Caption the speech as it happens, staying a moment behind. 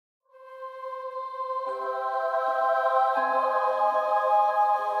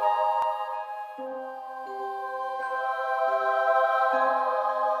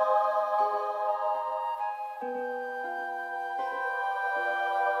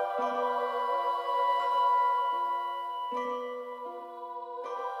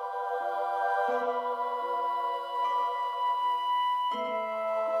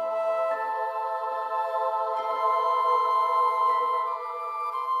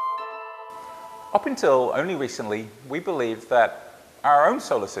Up until only recently, we believed that our own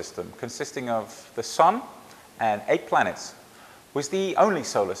solar system, consisting of the Sun and 8 planets, was the only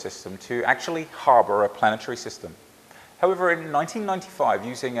solar system to actually harbor a planetary system. However, in 1995,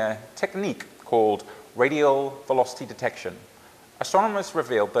 using a technique called radial velocity detection, astronomers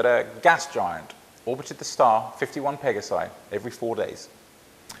revealed that a gas giant orbited the star 51 Pegasi every 4 days.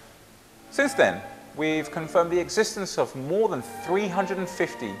 Since then, we've confirmed the existence of more than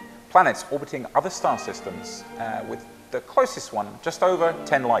 350 planets orbiting other star systems, with the closest one just over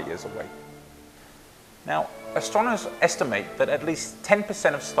 10 light years away. Now, astronomers estimate that at least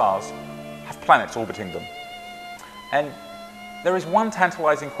 10% of stars have planets orbiting them. And there is one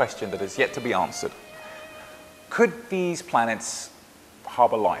tantalizing question that is yet to be answered. Could these planets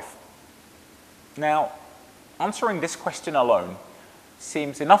harbor life? Now, answering this question alone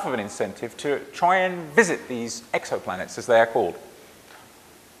seems enough of an incentive to try and visit these exoplanets, as they are called.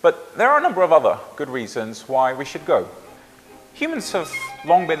 But there are a number of other good reasons why we should go. Humans have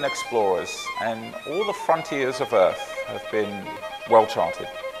long been explorers, and all the frontiers of Earth have been well charted.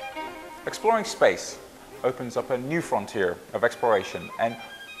 Exploring space opens up a new frontier of exploration, and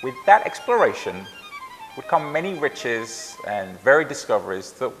with that exploration would come many riches and varied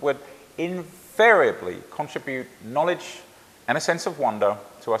discoveries that would invariably contribute knowledge and a sense of wonder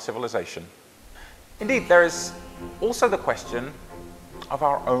to our civilization. Indeed, there is also the question of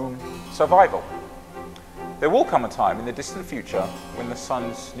our own survival. There will come a time in the distant future when the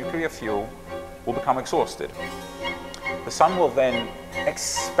Sun's nuclear fuel will become exhausted. The Sun will then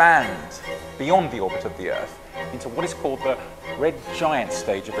expand beyond the orbit of the Earth into what is called the red giant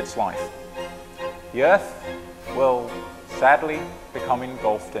stage of its life. The Earth will sadly become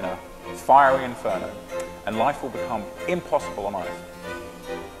engulfed in a fiery inferno, and life will become impossible on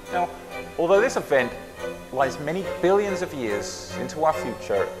Earth. Now, although this event lies many billions of years into our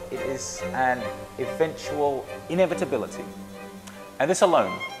future, it is an eventual inevitability. And this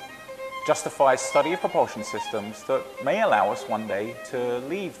alone justifies study of propulsion systems that may allow us one day to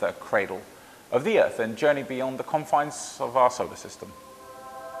leave the cradle of the Earth and journey beyond the confines of our solar system.